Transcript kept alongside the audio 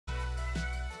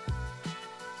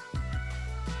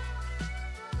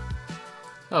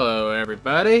Hello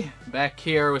everybody, back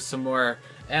here with some more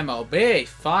MLB,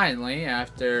 finally,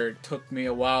 after it took me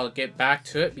a while to get back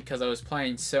to it because I was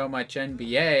playing so much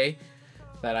NBA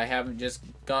that I haven't just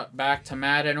got back to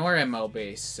Madden or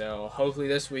MLB, so hopefully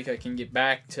this week I can get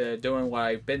back to doing what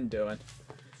I've been doing.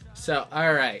 So,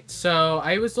 alright, so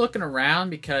I was looking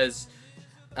around because,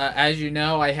 as you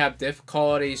know, I have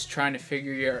difficulties trying to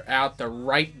figure out the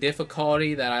right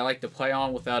difficulty that I like to play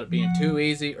on without it being too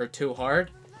easy or too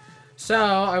hard.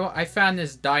 So I found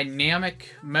this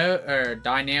dynamic mode or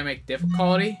dynamic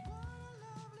difficulty,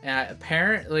 and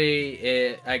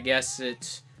apparently I guess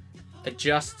it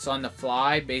adjusts on the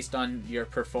fly based on your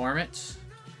performance.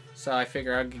 So I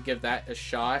figure I could give that a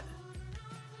shot.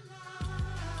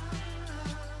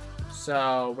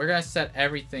 So we're gonna set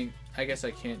everything. I guess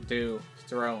I can't do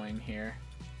throwing here.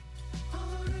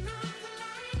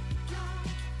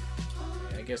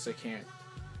 I guess I can't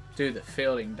do the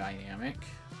fielding dynamic.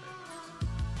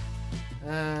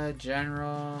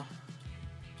 General.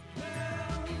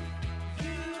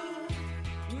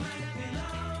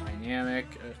 Dynamic,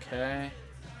 okay.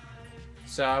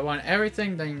 So I want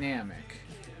everything dynamic.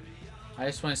 I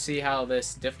just want to see how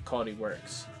this difficulty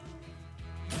works.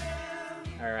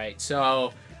 Alright,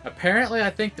 so apparently I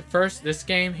think this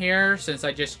game here, since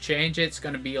I just changed it, it's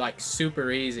going to be like super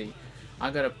easy.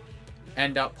 I'm going to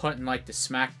end up putting like the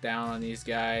smackdown on these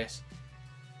guys.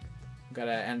 I'm going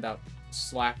to end up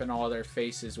slapping all their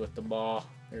faces with the ball.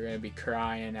 They're going to be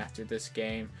crying after this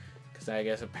game because I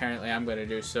guess apparently I'm going to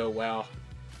do so well.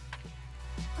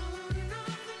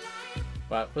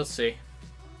 But we'll see.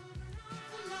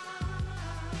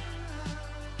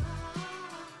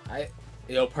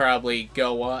 It'll probably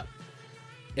go up.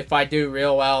 If I do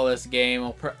real well this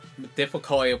game,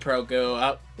 difficulty will probably go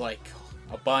up like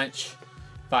a bunch.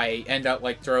 If I end up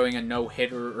like throwing a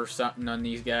no-hitter or something on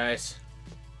these guys.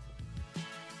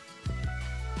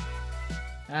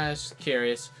 I was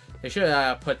curious. They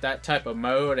should put that type of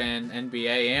mode in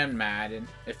NBA and Madden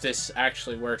if this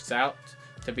actually works out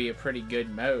to be a pretty good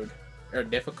mode or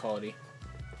difficulty.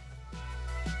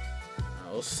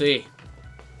 We'll see.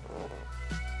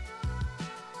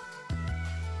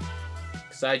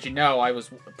 Because as you know, I was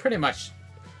pretty much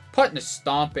putting a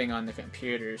stomping on the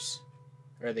computers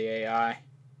or the AI.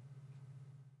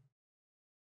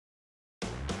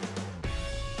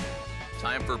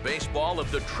 Time for baseball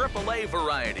of the AAA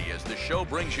variety as the show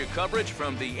brings you coverage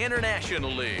from the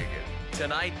International League.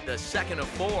 Tonight, the second of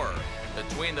four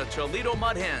between the Toledo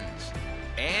Mud Hens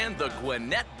and the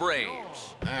Gwinnett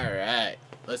Braves. All right,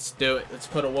 let's do it. Let's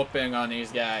put a whooping on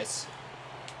these guys.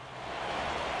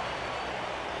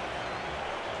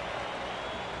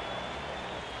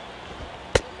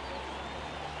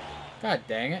 God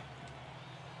dang it.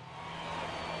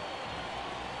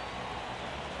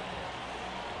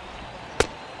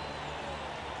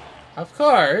 Of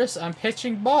course, I'm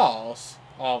pitching balls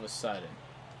all of a sudden.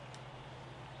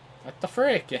 What the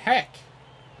frick? Heck?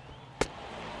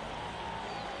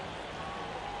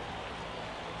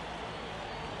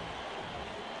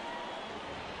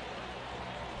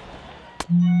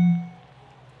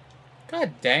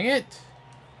 God dang it.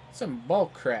 Some bull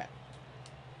crap.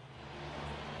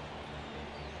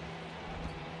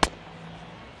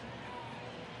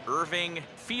 Irving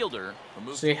Fielder.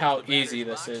 See how easy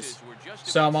this is.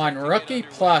 So I'm on Rookie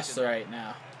Plus right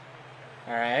now.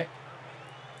 Alright.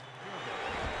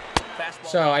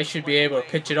 So I should be able to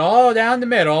pitch it all down the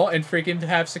middle and freaking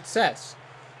have success.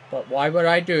 But why would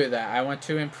I do that? I want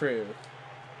to improve.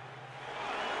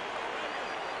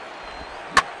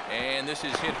 And this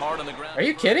is hit hard on the ground. Are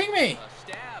you kidding me?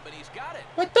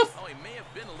 What the Oh, he may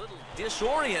have been a little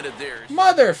disoriented there.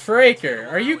 Mother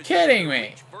freaker, are you kidding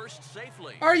me?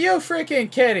 Are you freaking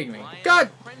kidding me?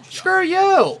 God, screw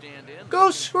you!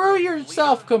 Go screw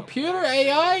yourself, computer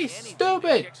AI,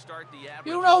 stupid!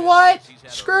 You know what?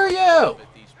 Screw you!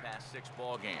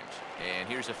 And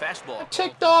here's a fastball. I'm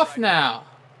ticked off now.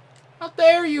 How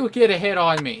dare you get a hit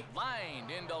on me?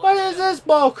 What is this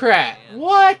bullcrap?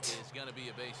 What?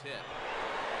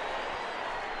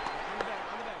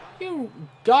 You,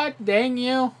 god dang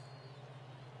you.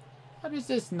 What is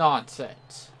this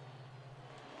nonsense?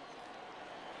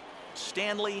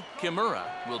 Stanley Kimura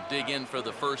will dig in for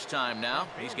the first time now.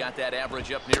 He's got that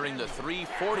average up nearing the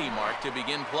 340 mark to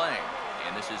begin playing.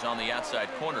 And this is on the outside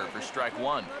corner for strike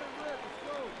one.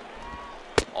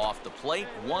 Off the plate,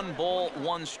 1 ball,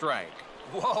 1 strike.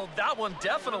 Whoa, that one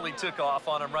definitely took off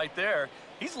on him right there.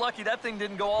 He's lucky that thing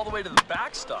didn't go all the way to the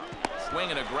backstop.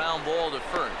 Swinging a ground ball to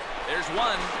first. There's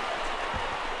one.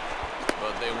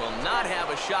 But they will not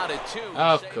have a shot at 2.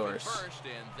 Of course. First,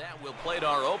 and that will plate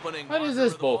our opening. What is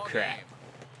this bull crap?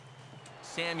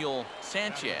 Samuel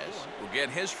Sanchez will get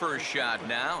his first shot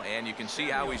now, and you can see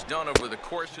how he's done over the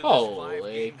course of this Holy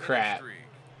 5-game crap. streak.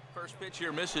 First pitch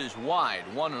here misses wide,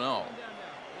 1-0.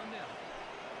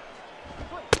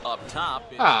 Up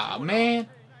top. Ah, man.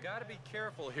 Got to be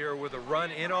careful here with a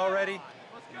run in already.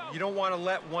 You don't want to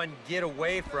let one get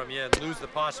away from you and lose the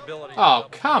possibility. Oh,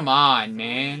 come on,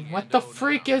 man. What the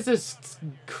freak is this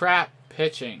crap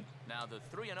pitching? Now the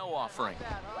 3-0 offering.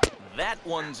 That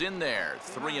one's in there,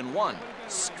 3-1.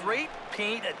 Straight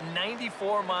paint at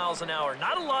 94 miles an hour.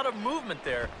 Not a lot of movement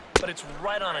there, but it's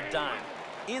right on a dime.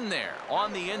 In there,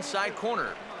 on the inside corner.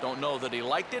 Don't know that he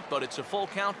liked it, but it's a full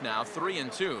count now,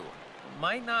 3-2.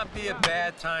 Might not be a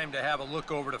bad time to have a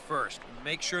look over to first.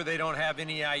 Make sure they don't have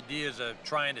any ideas of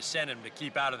trying to send him to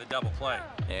keep out of the double play.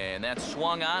 And that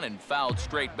swung on and fouled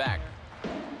straight back.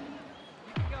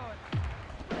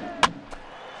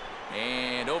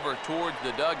 And over towards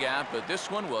the dugout, but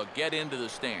this one will get into the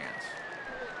stands.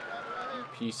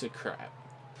 Piece of crap.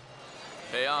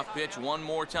 Payoff pitch one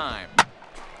more time.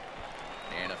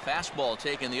 And a fastball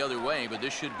taken the other way, but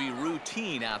this should be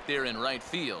routine out there in right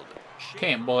field.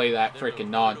 Can't believe that freaking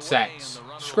nonsense.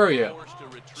 Screw you.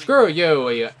 Screw you,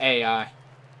 you AI.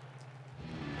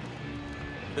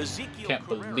 Can't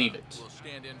believe it. Will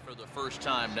stand in for the first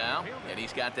time now, and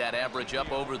he's got that average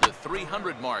up over the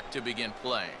 300 mark to begin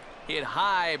play. Hit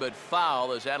high but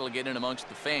foul, as that'll get in amongst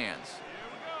the fans.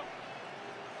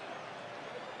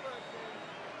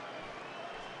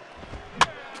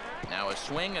 Now a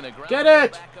swing and a ground Get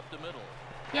it! back up the middle.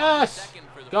 Yes!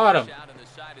 Got him.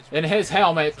 And his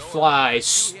helmet flies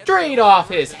straight off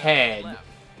his head.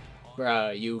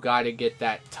 Bro, you gotta get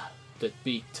that to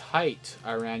be tight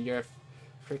around your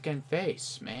freaking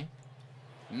face, man.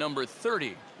 Number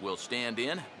 30 will stand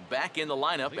in, back in the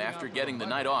lineup after getting the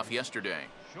night off yesterday.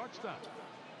 Shortstop,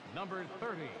 number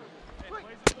 30.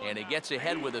 And he gets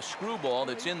ahead with a screwball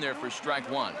that's in there for strike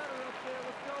one.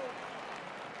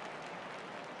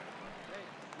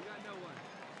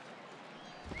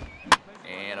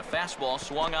 And a fastball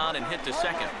swung on and hit to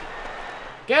second.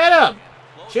 Get him!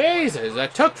 Jesus,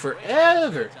 that took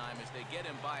forever. Time as they get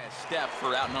him by a step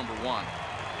for out number one.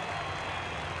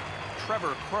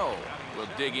 Trevor Crow will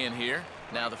dig in here.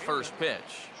 Now the first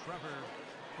pitch.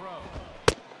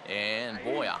 And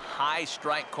boy, a high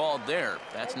strike called there.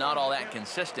 That's not all that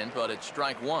consistent, but it's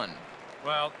strike one.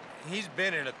 Well, he's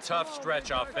been in a tough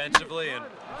stretch offensively, and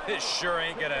this sure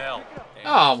ain't gonna help.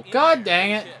 Oh, god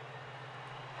dang it.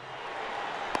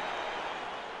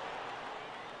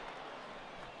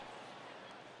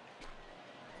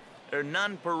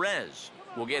 Hernan Perez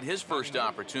will get his first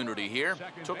opportunity here.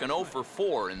 Took an 0 for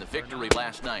 4 in the victory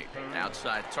last night.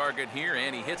 Outside target here,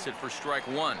 and he hits it for strike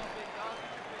one.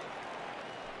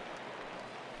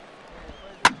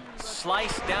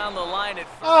 Sliced down the line at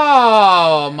first.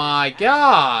 Oh my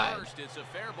god.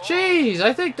 Jeez,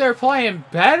 I think they're playing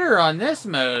better on this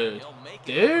mode,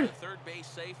 dude. Third base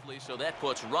safely, so that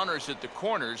puts runners at the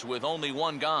corners with only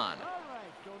one gone.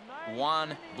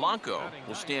 Juan Blanco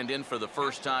will stand in for the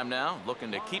first time now,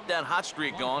 looking to keep that hot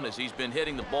streak going as he's been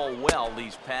hitting the ball well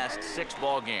these past 6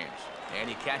 ball games. And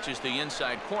he catches the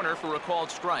inside corner for a called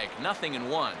strike.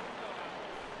 0-1.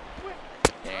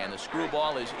 And the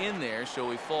screwball is in there,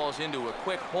 so he falls into a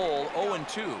quick hole,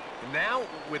 0-2. And now,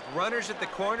 with runners at the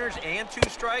corners and 2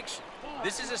 strikes,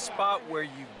 this is a spot where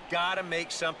you gotta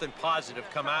make something positive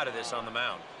come out of this on the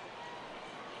mound.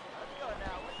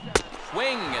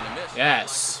 Swing and a miss.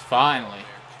 Yes, finally.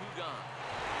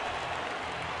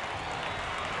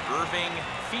 Irving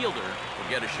Fielder will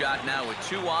get a shot now with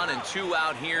 2 on and 2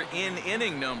 out here in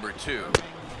inning number 2.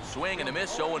 Swing and a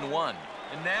miss, 0-1.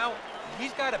 And now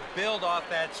he's got to build off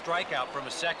that strikeout from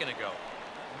a second ago.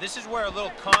 This is where a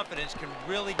little confidence can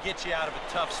really get you out of a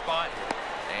tough spot here.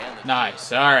 And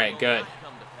Nice. All right, good.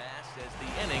 come to pass as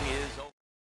the inning is over.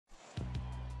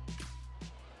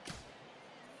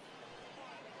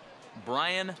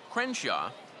 Brian Crenshaw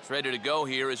is ready to go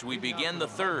here as we begin the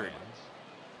third.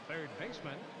 Third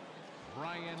baseman,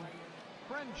 Brian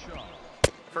Crenshaw.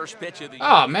 First pitch of the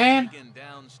Oh, man.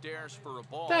 downstairs for a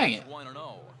ball. Dang it. 1-0.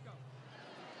 All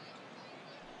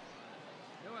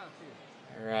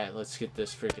right, let's get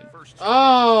this freaking.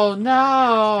 Oh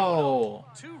no!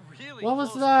 What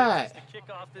was that? To kick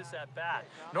off this at bat.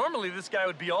 Normally this guy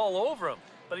would be all over him,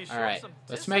 but he's All right,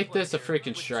 let's make this a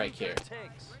freaking strike here.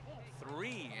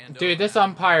 Dude, This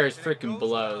umpire is freaking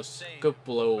blows. Go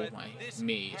blow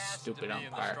me, stupid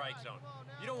umpire.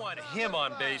 You don't want him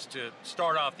on base to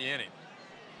start off the inning.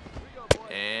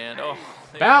 And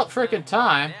About freaking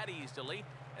time. that easily,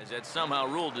 as that somehow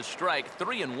ruled a strike.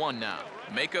 3-1 now.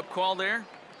 Makeup call there.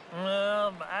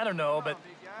 I don't know, but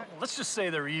let's just say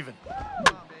they're even.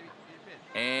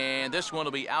 And this one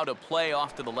will be out of play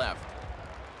off to the left.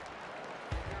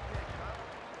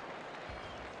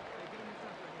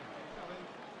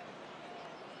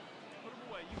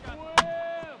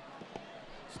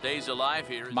 Stays alive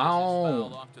here. As this is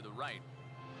fouled off to the right.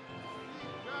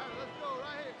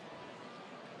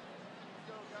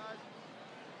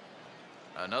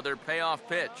 Another payoff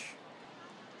pitch.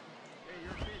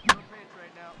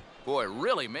 Boy,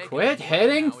 really making. Quit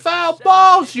hitting foul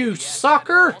balls, you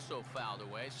sucker!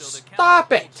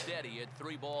 Stop it! Steady at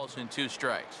 3 balls and 2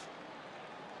 strikes.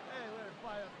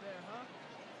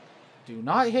 Do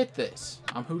not hit this.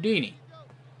 I'm Houdini.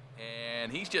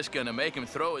 And he's just going to make him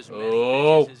throw as many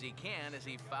pitches as he can as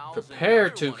he fouls. Prepare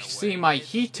to see my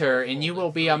heater and you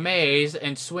will be amazed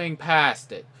and swing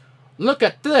past it. Look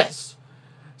at this!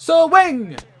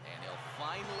 Swing!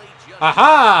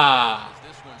 Aha!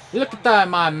 Look at that,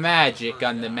 my magic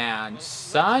on the mound,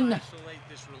 son.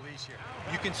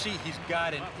 You can see he's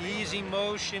got an easy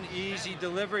motion, easy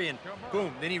delivery, and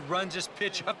boom, then he runs his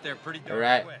pitch up there pretty darn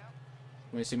Alright. quick.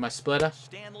 Want to see my splitter?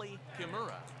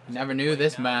 Never knew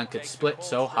this man could split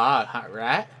so hard,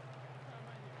 right?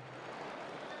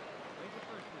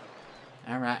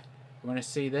 Alright. You want to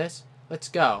see this? Let's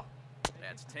go.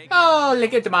 Oh,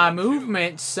 look at my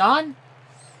movement, son.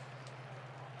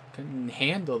 Couldn't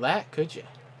handle that, could you?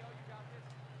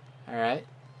 Alright.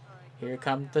 Here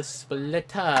comes the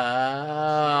splitter.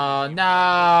 Oh,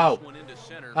 no.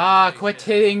 Ah, quit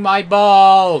hitting my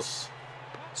balls.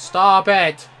 Stop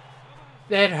it.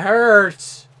 It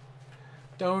hurts.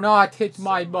 Do not hit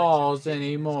my balls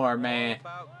anymore, man.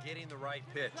 Getting the right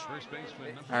pitch.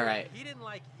 Alright. He didn't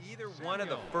like either one of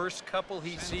the first couple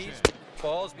he sees.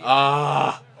 Balls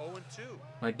Ah.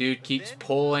 My dude keeps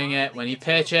pulling it when he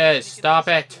pitches. Stop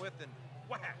it.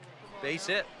 Base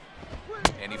hit.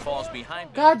 And he falls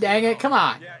behind. God dang it, come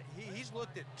on. Yeah, he's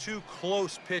looked at 2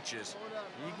 close pitches.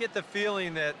 You get the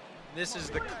feeling that this is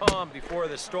the calm before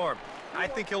the storm. I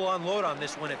think he'll unload on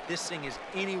this one if this thing is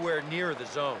anywhere near the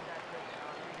zone.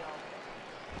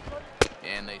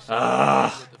 And they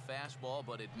start with the fastball,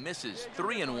 but it misses.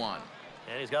 3-1.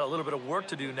 And he's got a little bit of work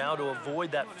to do now to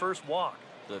avoid that first walk.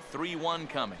 The 3-1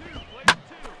 coming.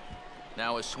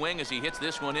 Now a swing as he hits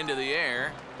this one into the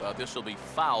air. Well, this will be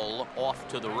foul off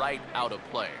to the right, out of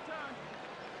play.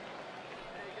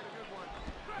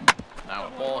 Now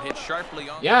a ball hit sharply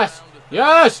on. Yes!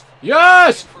 Yes!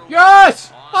 Yes!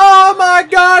 Yes! Oh my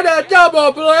God, a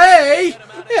double play!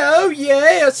 Oh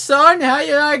yeah, son, how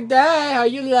you like that? How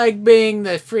you like being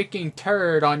the freaking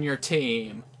turd on your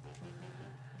team?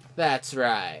 That's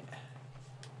right.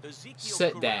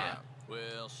 Sit down.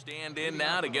 Will stand in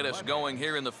now to get us going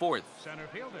here in the 4th. Center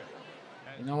fielder.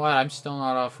 You know what? I'm still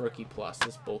not off Rookie Plus.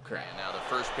 This bullcrap. And now the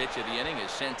first pitch of the inning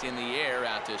is sent in the air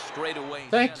out to straightaway.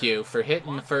 Thank you for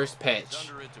hitting the first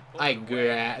pitch. I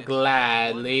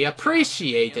gladly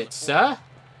appreciate it, sir.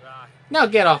 Now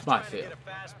get off my field. Get a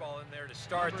fastball in there to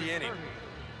start the inning.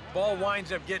 Ball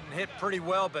winds up getting hit pretty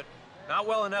well, but not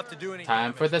well enough to do any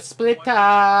Time damage. for the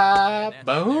splitter.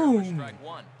 Boom.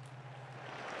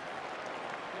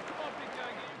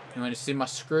 You want to see my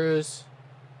screws?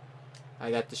 I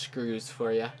got the screws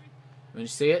for you. Want to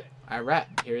see it? Alright,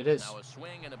 here it is. Oh,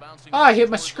 I hit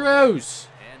my screws.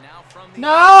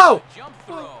 No!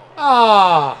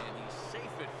 Oh!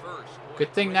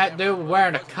 Good thing that dude was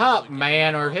wearing a cup,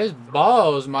 man, or his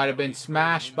balls might have been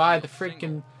smashed by the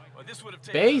freaking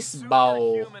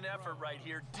baseball.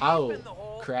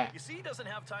 Oh, crap.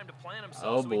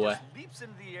 Oh, boy.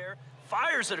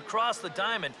 Fires it across the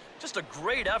diamond. Just a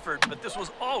great effort, but this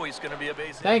was always going to be a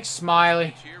base hit. Thanks,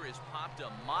 Smiley.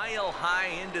 A mile high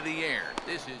into the air.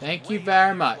 This is Thank you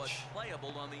very much.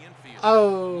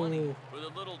 Oh. With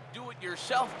a little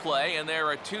do-it-yourself play, and there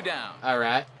are 2 down.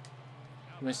 Alright.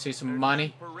 You want to see some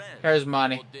money? Here's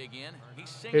money.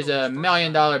 Here's a $1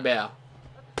 million bill.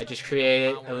 I just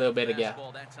created a little bit ago.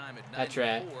 That's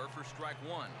right.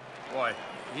 Boy,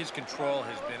 his control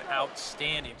has been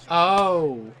outstanding.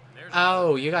 Oh.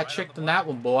 Oh, you got tricked on that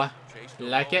one, boy. You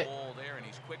like it?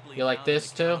 You like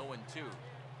this, too?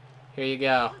 Here you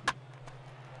go.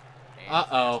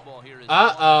 Uh-oh.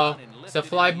 Uh-oh. It's a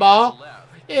fly ball?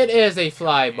 It is a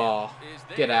fly ball.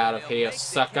 Get out of here,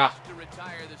 sucker.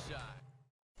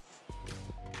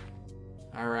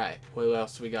 Alright, what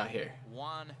else we got here?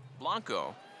 Juan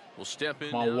Blanco will step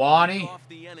in Mawani. off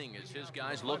the inning as his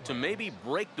guys look to maybe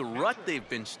break the rut they've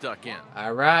been stuck in.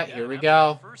 Alright, here we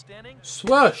go.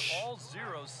 Swoosh!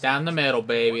 Down the middle,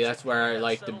 baby. That's where I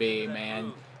like to be,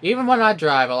 man. Even when I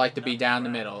drive, I like to be down the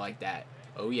middle like that.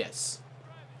 Oh, yes.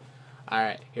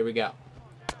 Alright, here we go.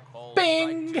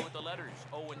 Bing!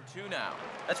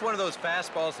 That's one of those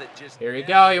fastballs that just... Here we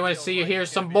go. You want to see you hear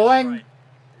some boing?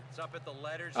 It's up at the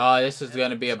letters. Oh, this is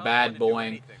gonna be a bad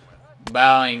boing.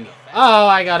 Bowing. Oh,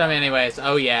 I got him anyways.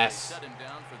 Oh, yes.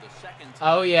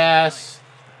 Oh, yes.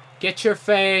 Get your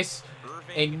face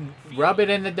and rub it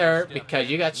in the dirt because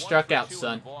you got struck out,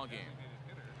 son.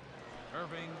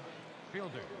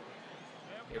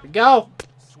 Here we go.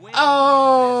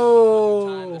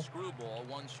 Oh!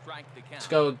 Let's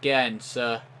go again,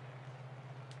 sir.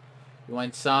 You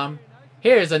want some?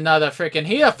 Here's another freaking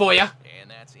here for you.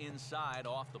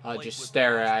 I'll just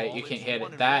stare at it. You can't hit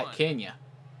it that, can you?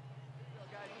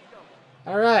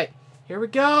 Alright, here we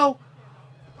go.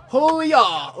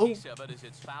 Hoo-yah! Oh.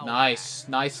 Nice,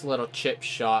 nice little chip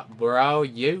shot, bro.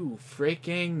 You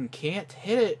freaking can't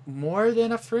hit it more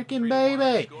than a freaking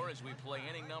baby.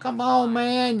 Come on,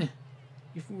 man.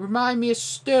 You remind me of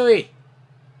Stewie.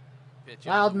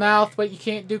 Loud mouth, but you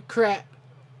can't do crap.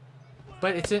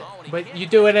 But it's in, but you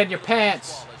do it in your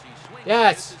pants.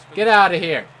 Yes, get out of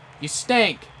here. You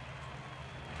stink.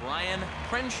 Ryan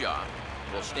Crenshaw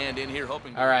will stand in here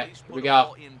hoping. All right, here we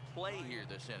go.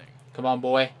 Come on,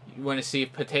 boy. You want to see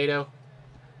potato?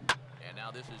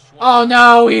 Oh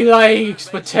no, he likes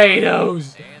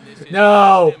potatoes.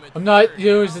 No, I'm not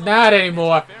using that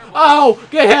anymore. Oh,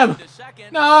 get him.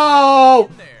 No,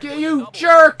 get you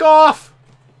jerk off.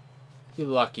 You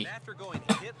lucky. After going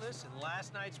hitless in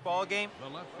last night's ball game,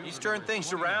 he's turned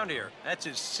things around here. That's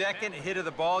his second hit of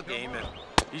the ball game, and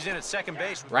he's in at second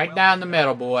base. Right down the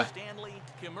middle, boy. Stanley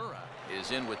Kimura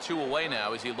is in with 2 away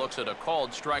now as he looks at a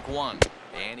called strike 1.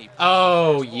 And he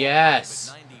oh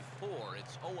yes.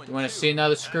 You want to see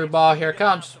another screwball? Here it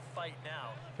comes.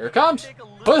 Here it comes.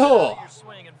 Hoo-hoo.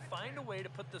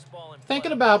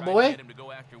 Thinking about, boy.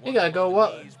 You gotta go.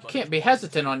 What? You can't be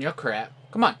hesitant on your crap.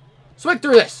 Come on. Swing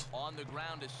through this.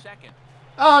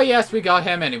 Oh, yes, we got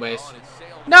him anyways.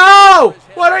 No!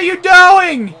 What are you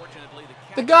doing?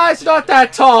 The guy's not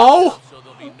that tall.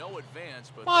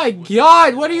 My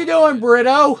God, what are you doing,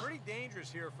 Brito? Pretty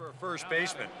dangerous here for a first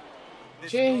baseman.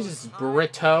 Jesus,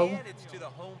 Brito. It's to the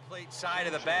home plate side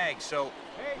of the bag, so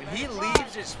when he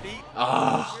leaves his feet,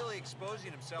 he's really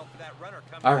exposing himself to that runner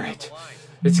coming. All right,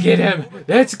 let's get him.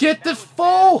 Let's get the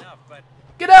fool.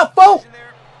 Get out, fool.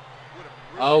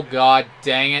 Oh, God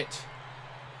dang it.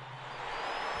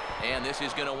 And this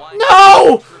is gonna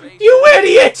no! You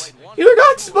idiot! You're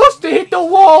not supposed to hit the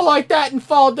wall like that and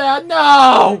fall down.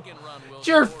 No! It's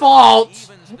your fault.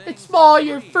 It's all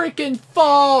your freaking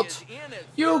fault.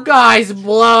 You guys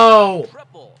blow.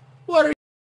 What are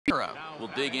you? Will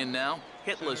dig in now.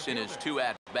 Hitless in his 2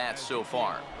 at-bats so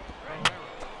far.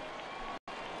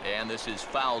 And this is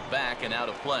fouled back and out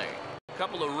of play. A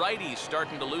couple of righties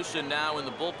starting to loosen now in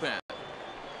the bullpen.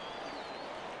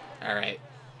 All right.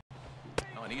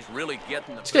 Oh, and he's really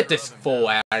getting the. Let's get this fool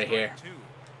out of here.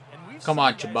 Come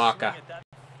on, Chewbacca.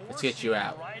 Let's get you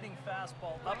out.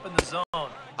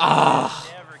 Ah.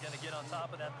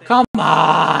 Come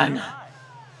on.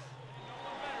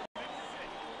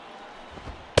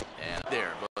 And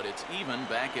there, but it's even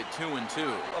back at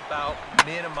 2-2. About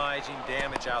minimizing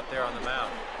damage out there on the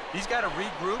mound. He's got to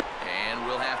regroup. And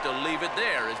we'll have to leave it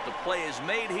there as the play is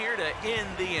made here to end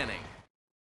the inning.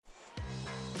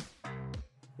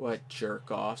 What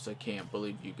jerk-offs. I can't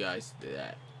believe you guys did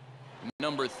that.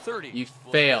 Number 30. You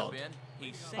failed.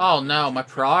 Oh, no. My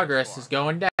progress is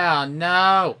going down.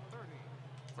 No.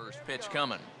 First pitch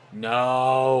coming.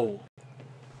 No.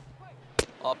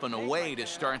 Up and away to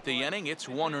start the inning. It's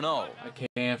 1-0. I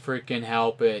can't freaking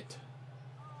help it.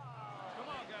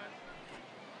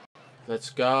 Let's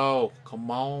go.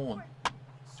 Come on.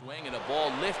 Swing and a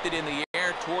ball lifted in the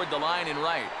air toward the line and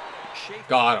right.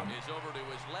 Got him. Is over to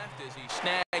his left as he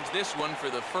snags this one for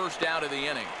the first out of the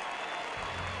inning.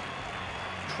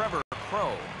 Trevor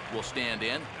Crow will stand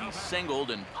in. He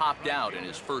singled and popped out in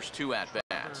his first 2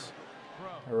 at-bats.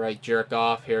 All right, jerk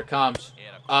off. Here it comes.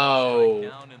 Oh.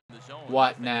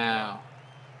 What now?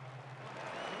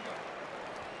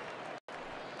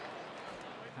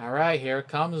 All right, here it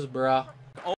comes, bro.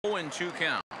 0-2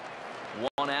 count.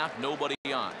 1 out, nobody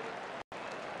on.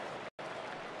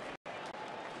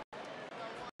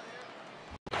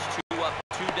 It's 2 up,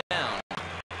 2 down.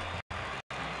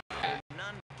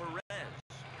 None Perez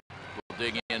will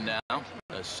dig in now.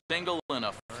 A single and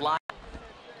a fly.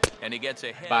 And he gets a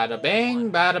hit. Bada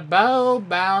bing, bada bow,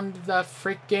 bound the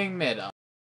freaking middle.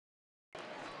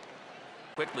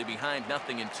 Quickly behind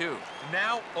 0-2.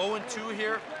 Now 0-2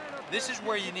 here. This is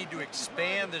where you need to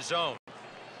expand the zone.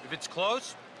 If it's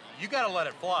close, you got to let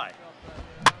it fly.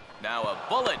 Now a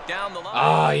bullet down the line.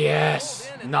 Oh,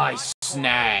 yes. Nice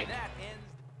snag.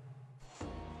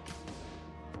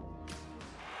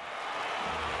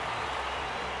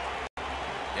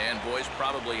 And boys,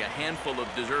 probably a handful of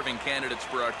deserving candidates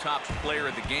for our top player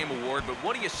of the game award, but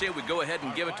what do you say we go ahead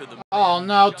and give it to the... Oh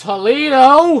no,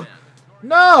 Toledo!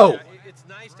 No!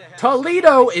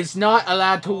 Toledo is not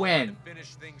allowed to win.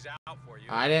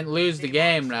 I didn't lose the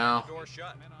game now.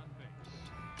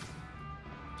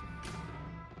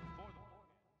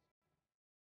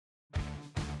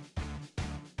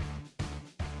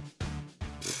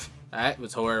 That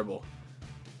was horrible.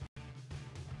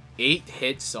 8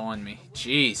 hits on me.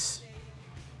 Jeez.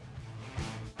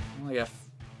 Only got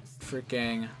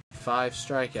freaking 5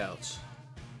 strikeouts.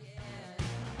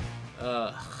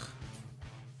 Ugh.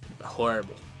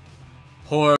 Horrible.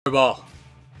 Horrible.